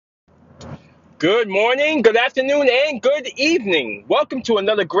Good morning, good afternoon, and good evening. Welcome to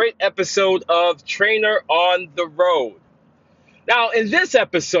another great episode of Trainer on the Road. Now, in this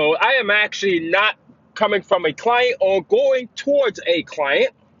episode, I am actually not coming from a client or going towards a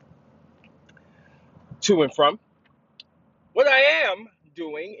client to and from. What I am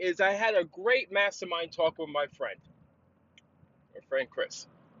doing is I had a great mastermind talk with my friend Chris.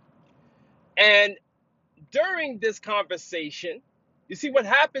 And during this conversation, you see what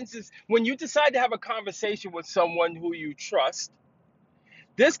happens is when you decide to have a conversation with someone who you trust,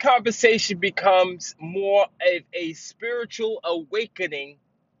 this conversation becomes more of a spiritual awakening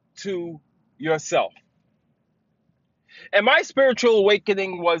to yourself. And my spiritual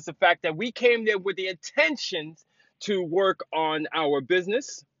awakening was the fact that we came there with the intentions to work on our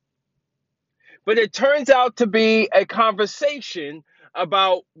business, but it turns out to be a conversation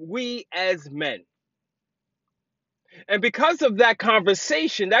about we as men. And because of that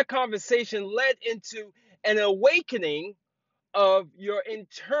conversation led into an awakening of your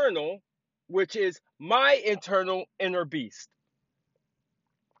internal, which is my internal inner beast.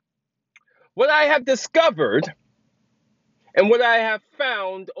 What I have discovered and what I have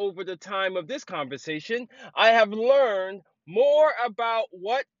found over the time of this conversation, I have learned more about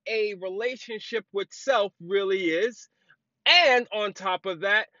what a relationship with self really is. And on top of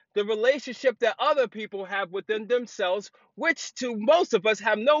that, the relationship that other people have within themselves, which to most of us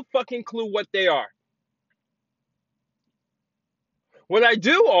have no fucking clue what they are. What I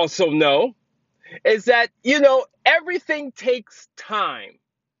do also know is that, everything takes time.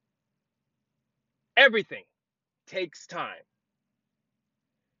 Everything takes time.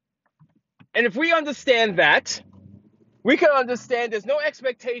 And if we understand that, we can understand there's no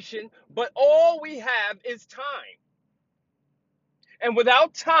expectation, but all we have is time. And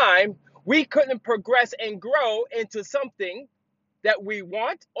without time, we couldn't progress and grow into something that we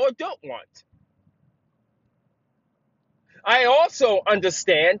want or don't want. I also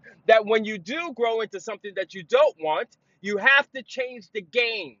understand that when you do grow into something that you don't want, you have to change the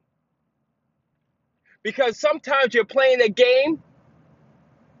game. Because sometimes you're playing a game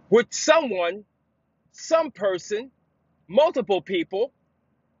with someone, some person, multiple people,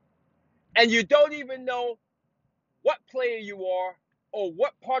 and you don't even know what player you are or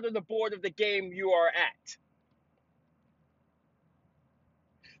what part of the board of the game you are at.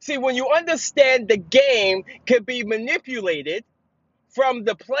 See, when you understand the game can be manipulated from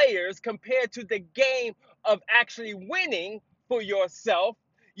the players compared to the game of actually winning for yourself,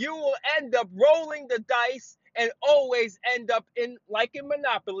 you will end up rolling the dice and always end up in, like in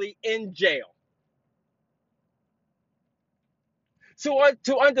Monopoly, in jail. So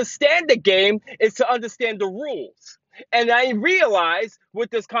to understand the game is to understand the rules. And I realize with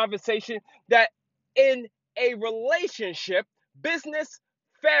this conversation that in a relationship, business,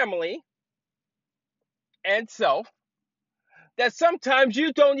 family, and self, that sometimes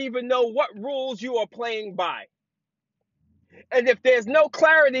you don't even know what rules you are playing by. And if there's no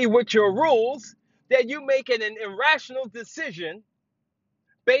clarity with your rules, then you make an irrational decision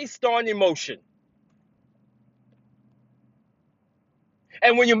based on emotion.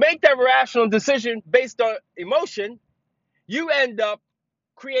 And when you make that rational decision based on emotion, you end up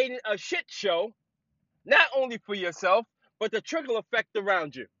creating a shit show, not only for yourself, but the trickle effect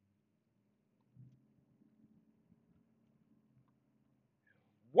around you.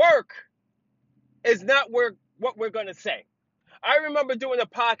 Work is not what we're going to say. I remember doing a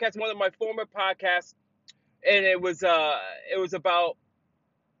podcast, one of my former podcasts, and it was about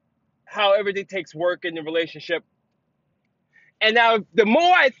how everything takes work in the relationship. And now the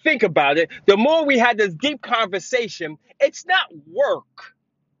more I think about it, the more we had this deep conversation, it's not work.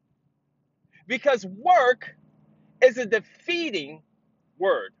 Because work is a defeating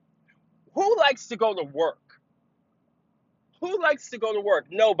word. Who likes to go to work? Who likes to go to work?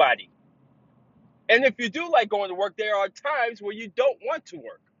 Nobody. And if you do like going to work, there are times where you don't want to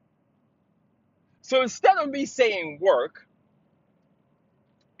work. So instead of me saying work,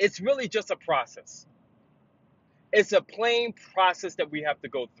 it's really just a process. It's a plain process that we have to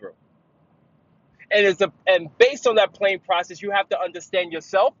go through. And based on that plain process, you have to understand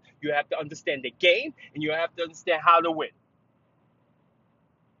yourself, you have to understand the game, and you have to understand how to win.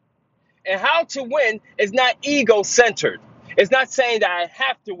 And how to win is not ego-centered. It's not saying that I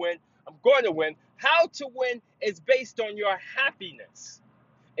have to win, I'm going to win. How to win is based on your happiness.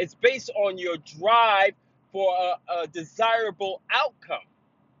 It's based on your drive for a desirable outcome.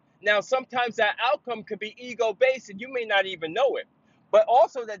 Now, sometimes that outcome could be ego-based and you may not even know it. But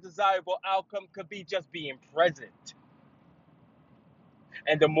also that desirable outcome could be just being present.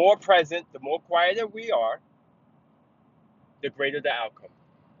 And the more present, the more quieter we are, the greater the outcome.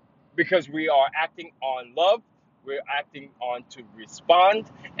 because we are acting on love, we're acting on to respond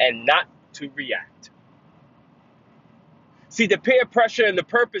and not to react. See, the peer pressure and the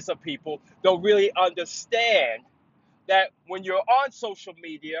purpose of people don't really understand that when you're on social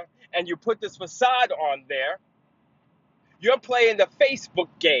media and you put this facade on there, you're playing the Facebook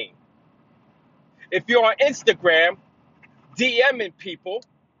game. If you're on Instagram DMing people,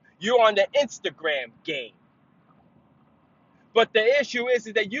 you're on the Instagram game. But the issue is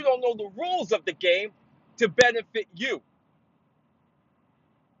that you don't know the rules of the game to benefit you.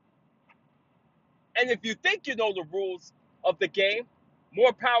 And if you think you know the rules of the game,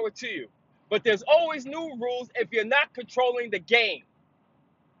 more power to you. But there's always new rules if you're not controlling the game.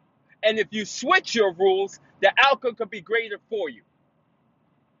 And if you switch your rules, the outcome could be greater for you.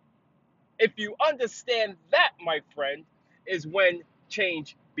 If you understand that, my friend, is when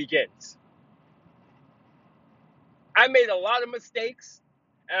change begins. I made a lot of mistakes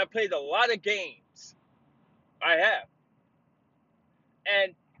and I played a lot of games. I have.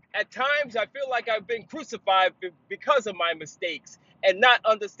 And at times I feel like I've been crucified because of my mistakes and not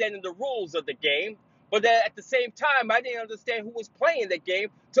understanding the rules of the game. But then at the same time, I didn't understand who was playing the game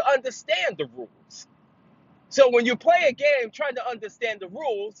to understand the rules. So when you play a game trying to understand the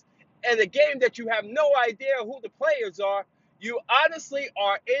rules and a game that you have no idea who the players are, you honestly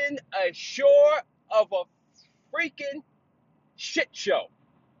are in a shore of a freaking shit show.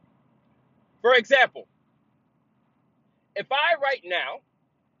 For example, if I right now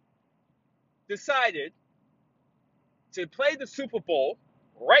decided to play the Super Bowl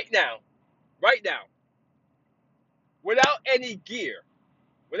right now, without any gear,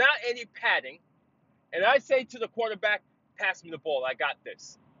 without any padding, and I say to the quarterback, pass me the ball, I got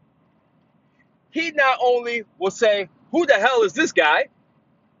this. He not only will say, who the hell is this guy?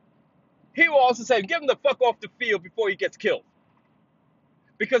 He will also say, give him the fuck off the field before he gets killed.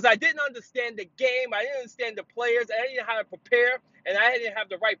 Because I didn't understand the game, I didn't understand the players, I didn't know how to prepare, and I didn't have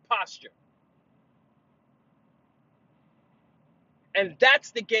the right posture. And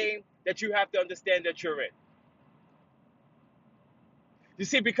that's the game that you have to understand that you're in. You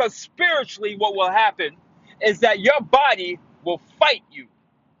see, because spiritually, what will happen is that your body will fight you.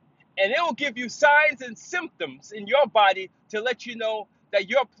 And it will give you signs and symptoms in your body to let you know that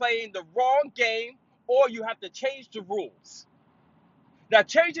you're playing the wrong game or you have to change the rules. Now,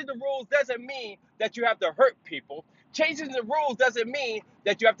 changing the rules doesn't mean that you have to hurt people. Changing the rules doesn't mean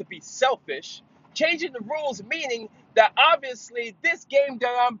that you have to be selfish. Changing the rules meaning that obviously this game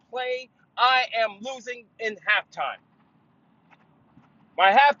that I'm playing, I am losing in halftime.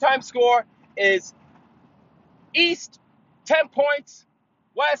 My halftime score is East 10 points,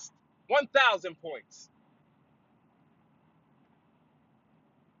 West 1,000 points.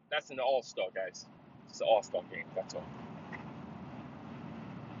 That's in the All-Star, guys. It's the All-Star game, that's all.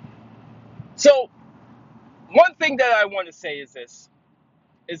 So, one thing that I want to say is this,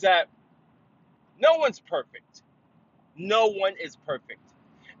 is that no one's perfect. No one is perfect.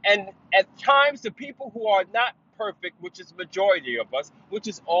 And at times, the people who are not perfect, which is the majority of us, which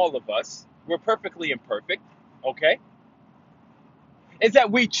is all of us, we're perfectly imperfect, okay? Is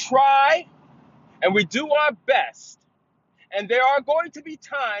that we try and we do our best. And there are going to be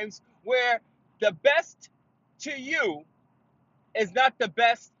times where the best to you is not the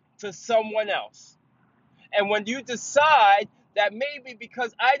best to someone else. And when you decide that maybe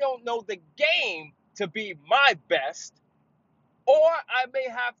because I don't know the game to be my best, or I may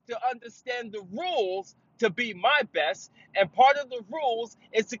have to understand the rules to be my best, and part of the rules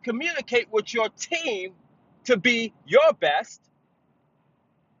is to communicate with your team to be your best,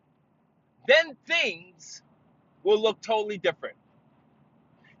 then things will look totally different.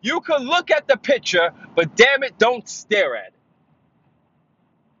 You can look at the picture, but damn it, don't stare at it.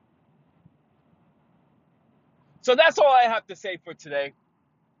 So that's all I have to say for today.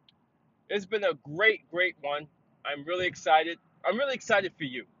 It's been a great, great one. I'm really excited. I'm really excited for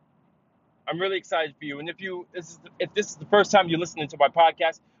you. I'm really excited for you. And if this is the first time you're listening to my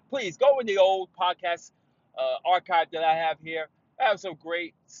podcast, please go in the old podcast archive that I have here. I have some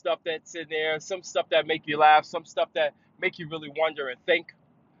great stuff that's in there, some stuff that make you laugh, some stuff that make you really wonder and think,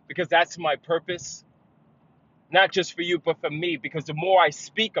 because that's my purpose. Not just for you, but for me, because the more I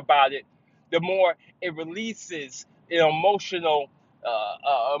speak about it, the more it releases an emotional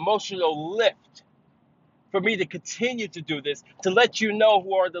lift for me to continue to do this, to let you know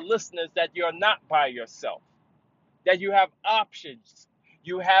who are the listeners that you're not by yourself, that you have options.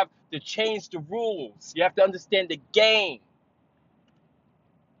 You have to change the rules. You have to understand the game.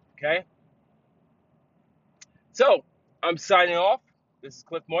 Okay? So, I'm signing off. This is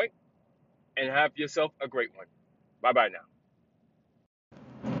Cliff Moy, and have yourself a great one. Bye bye now.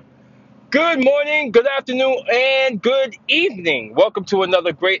 Good morning, good afternoon, and good evening. Welcome to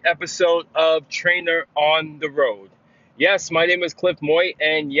another great episode of Trainer on the Road. Yes, my name is Cliff Moy,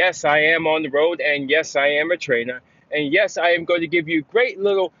 and yes, I am on the road, and yes, I am a trainer. And yes, I am going to give you great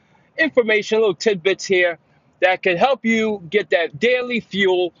little information, little tidbits here that can help you get that daily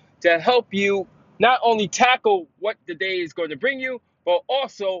fuel to help you not only tackle what the day is going to bring you, but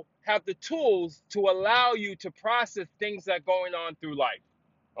also have the tools to allow you to process things that are going on through life.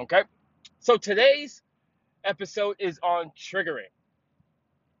 Okay? So today's episode is on triggering.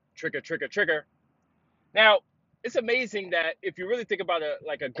 Trigger, trigger, trigger. Now, it's amazing that if you really think about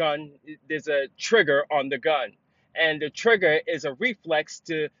a gun, there's a trigger on the gun. And the trigger is a reflex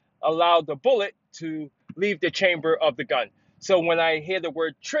to allow the bullet to leave the chamber of the gun. So when I hear the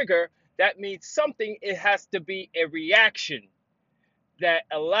word trigger, that means something, it has to be a reaction that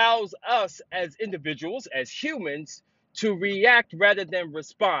allows us as individuals, as humans, to react rather than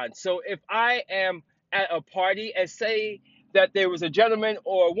respond. So if I am at a party and say that there was a gentleman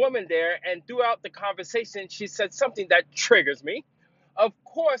or a woman there, and throughout the conversation, she said something that triggers me, of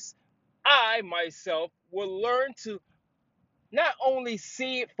course, I myself will learn to not only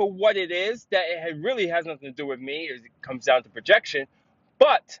see it for what it is, that really has nothing to do with me, it comes down to projection,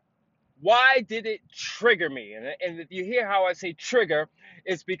 but why did it trigger me? And if you hear how I say trigger,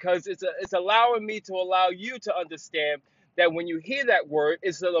 it's because it's allowing me to allow you to understand that when you hear that word,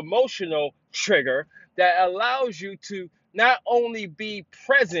 it's an emotional trigger that allows you to not only be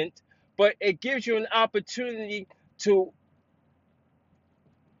present, but it gives you an opportunity to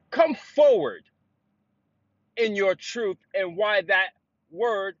come forward in your truth and why that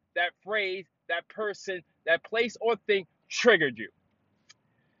word, that phrase, that person, that place or thing triggered you.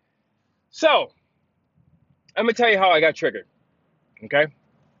 So, I'm going to tell you how I got triggered. Okay?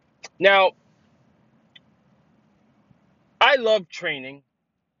 Now, I love training.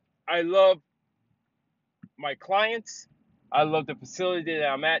 I love my clients. I love the facility that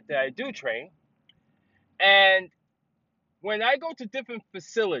I'm at that I do train. And when I go to different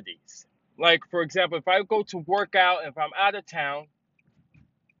facilities, like for example, if I go to work out, if I'm out of town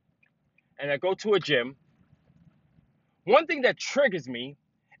and I go to a gym, one thing that triggers me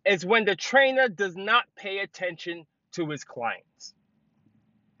is when the trainer does not pay attention to his clients.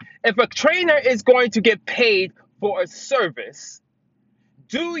 If a trainer is going to get paid for a service,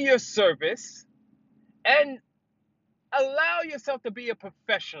 do your service and allow yourself to be a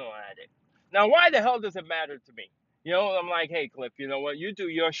professional at it. Now, why the hell does it matter to me? You know, I'm like, hey, Cliff, you know what? You do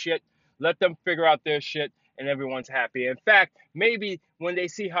your shit, let them figure out their shit, and everyone's happy. In fact, maybe when they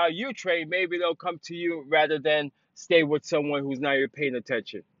see how you train, maybe they'll come to you rather than stay with someone who's not even paying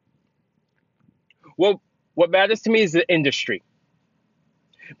attention. Well, what matters to me is the industry,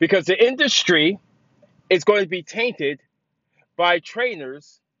 because the industry is going to be tainted by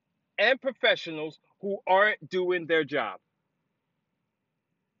trainers and professionals who aren't doing their job.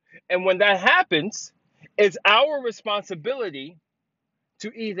 And when that happens, it's our responsibility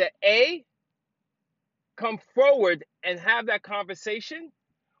to either A, come forward and have that conversation,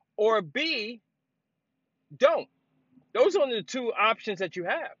 or B, don't. Those are the two options that you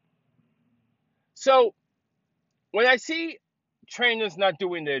have. So when I see trainers not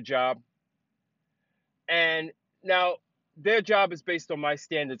doing their job, and now their job is based on my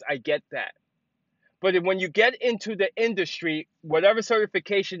standards, I get that. But when you get into the industry, whatever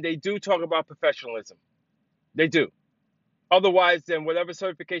certification, they do talk about professionalism. They do. Otherwise, then whatever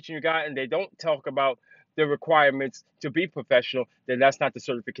certification you got and they don't talk about the requirements to be professional, then that's not the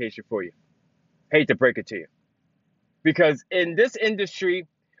certification for you. Hate to break it to you. Because in this industry,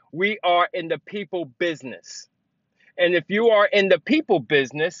 we are in the people business. And if you are in the people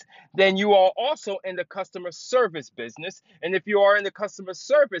business, then you are also in the customer service business. And if you are in the customer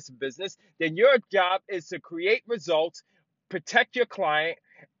service business, then your job is to create results, protect your client,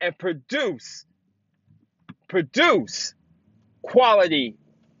 and produce quality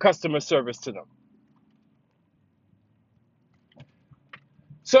customer service to them.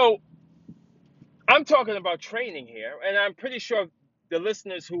 So I'm talking about training here, and I'm pretty sure the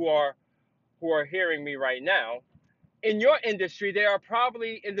listeners who are hearing me right now, in your industry, there are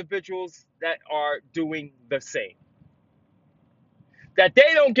probably individuals that are doing the same. That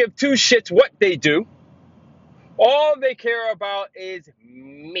they don't give two shits what they do. All they care about is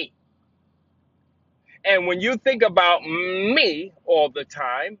me. And when you think about me all the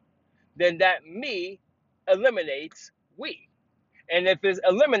time, then that me eliminates we. And if it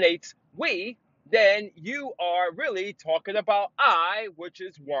eliminates we, then you are really talking about I, which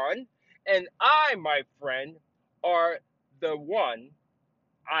is one. And I, my friend, are the one.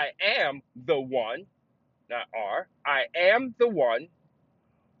 I am the one, not are. I am the one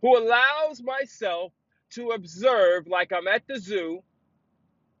who allows myself to observe, like I'm at the zoo,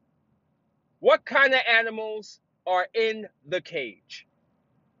 what kind of animals are in the cage.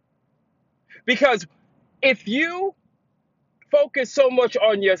 Because if you focus so much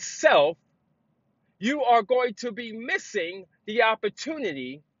on yourself, you are going to be missing the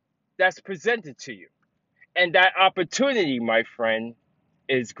opportunity that's presented to you. And that opportunity, my friend,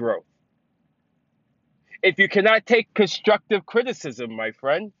 is growth. If you cannot take constructive criticism, my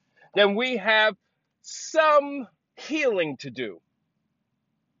friend, then we have some healing to do.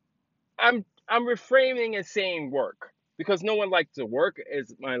 I'm reframing and saying work because no one likes to work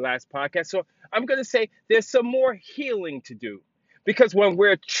is my last podcast. So I'm going to say there's some more healing to do. Because when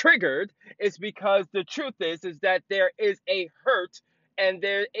we're triggered, it's because the truth is that there is a hurt and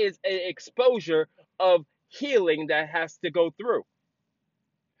there is an exposure of healing that has to go through.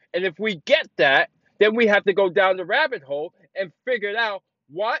 And if we get that, then we have to go down the rabbit hole and figure out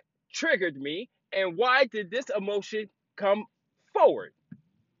what triggered me and why did this emotion come forward.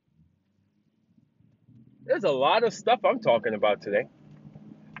 There's a lot of stuff I'm talking about today,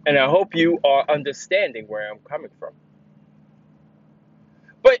 and I hope you are understanding where I'm coming from.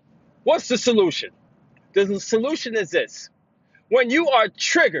 But what's the solution? The solution is this. When you are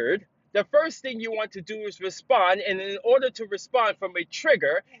triggered, the first thing you want to do is respond, and in order to respond from a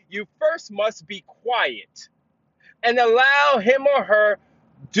trigger, you first must be quiet and allow him or her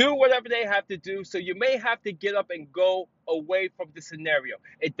do whatever they have to do. So you may have to get up and go away from the scenario.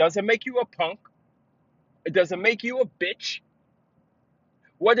 It doesn't make you a punk. It doesn't make you a bitch.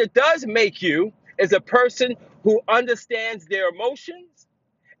 What it does make you is a person who understands their emotions,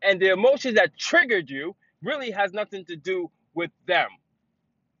 and the emotions that triggered you really has nothing to do with them.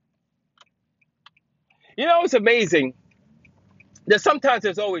 You know, it's amazing that sometimes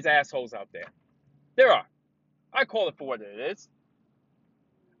there's always assholes out there. There are. I call it for what it is.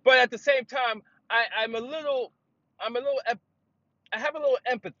 But at the same time, I'm a little, I have a little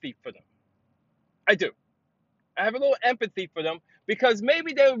empathy for them. I do. I have a little empathy for them because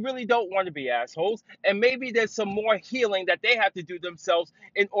maybe they really don't want to be assholes, and maybe there's some more healing that they have to do themselves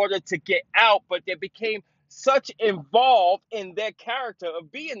in order to get out, but they became such involved in their character of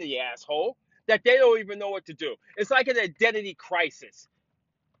being the asshole that they don't even know what to do. It's like an identity crisis.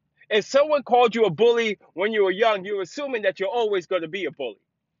 If someone called you a bully when you were young, you're assuming that you're always going to be a bully,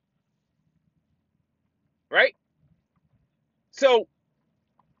 right? So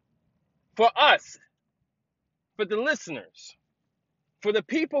for us, for the listeners, for the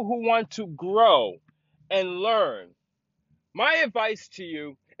people who want to grow and learn, my advice to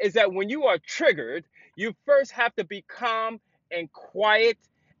you is that when you are triggered, you first have to be calm and quiet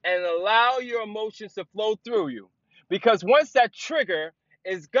and allow your emotions to flow through you. Because once that trigger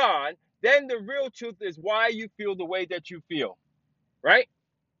is gone, then the real truth is why you feel the way that you feel, right?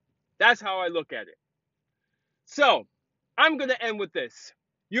 That's how I look at it. So I'm going to end with this.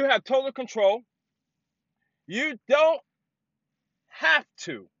 You have total control. You don't have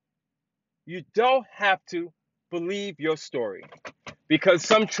to. You don't have to believe your story because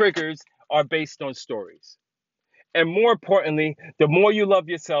some triggers are based on stories. And more importantly, the more you love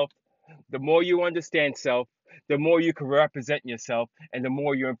yourself, the more you understand self, the more you can represent yourself, and the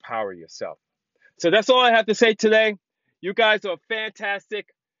more you empower yourself. So that's all I have to say today. You guys are fantastic,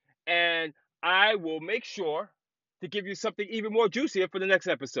 and I will make sure to give you something even more juicier for the next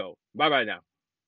episode. Bye bye now.